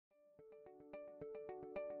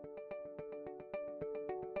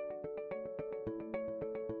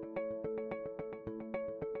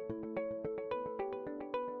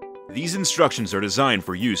These instructions are designed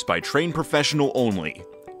for use by trained professional only.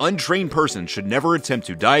 Untrained persons should never attempt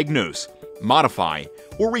to diagnose, modify,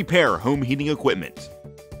 or repair home heating equipment.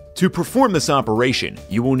 To perform this operation,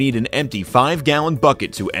 you will need an empty 5-gallon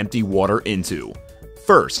bucket to empty water into.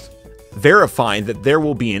 First, verify that there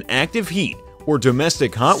will be an active heat or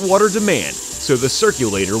domestic hot water demand so the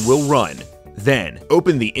circulator will run. Then,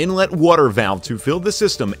 open the inlet water valve to fill the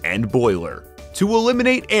system and boiler. To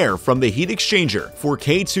eliminate air from the heat exchanger for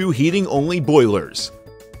K2 heating-only boilers,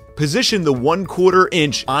 position the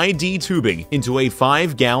 1/4-inch ID tubing into a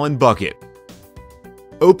 5-gallon bucket.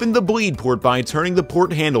 Open the bleed port by turning the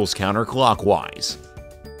port handles counterclockwise.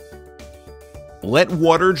 Let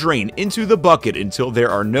water drain into the bucket until there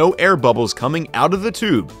are no air bubbles coming out of the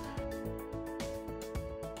tube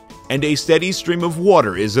and a steady stream of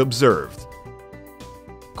water is observed.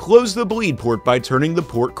 Close the bleed port by turning the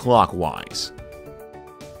port clockwise.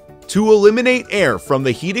 To eliminate air from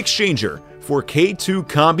the heat exchanger for K2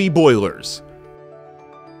 Combi boilers,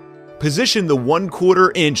 position the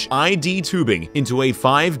 1/4-inch ID tubing into a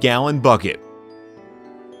 5-gallon bucket.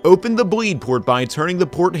 Open the bleed port by turning the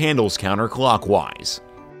port handles counterclockwise.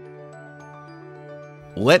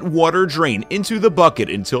 Let water drain into the bucket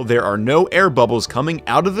until there are no air bubbles coming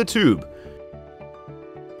out of the tube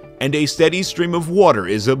and a steady stream of water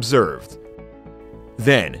is observed.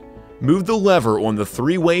 Then, move the lever on the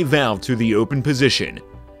 3-way valve to the open position.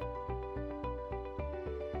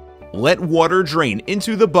 Let water drain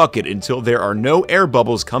into the bucket until there are no air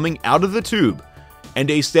bubbles coming out of the tube and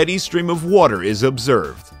a steady stream of water is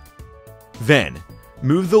observed. Then,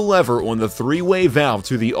 move the lever on the 3-way valve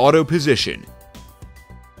to the auto position.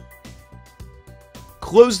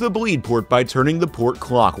 Close the bleed port by turning the port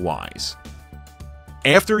clockwise.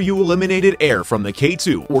 After you eliminated air from the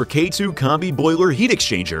K2 or K2 Combi boiler heat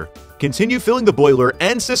exchanger, continue filling the boiler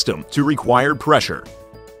and system to required pressure.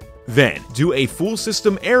 Then, do a full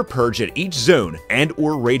system air purge at each zone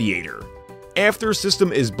and/or radiator. After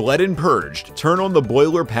system is bled and purged, turn on the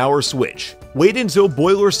boiler power switch. Wait until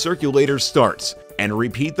boiler circulator starts and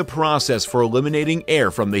repeat the process for eliminating air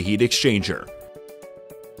from the heat exchanger.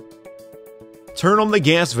 Turn on the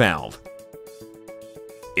gas valve.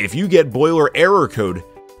 If you get boiler error code,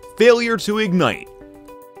 failure to ignite,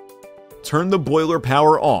 turn the boiler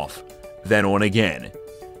power off, then on again.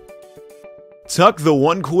 Tuck the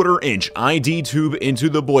 1/4-inch ID tube into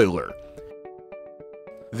the boiler.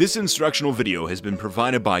 This instructional video has been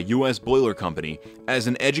provided by US Boiler Company as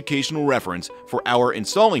an educational reference for our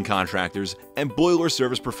installing contractors and boiler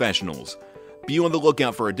service professionals. Be on the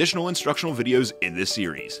lookout for additional instructional videos in this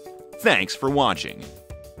series. Thanks for watching.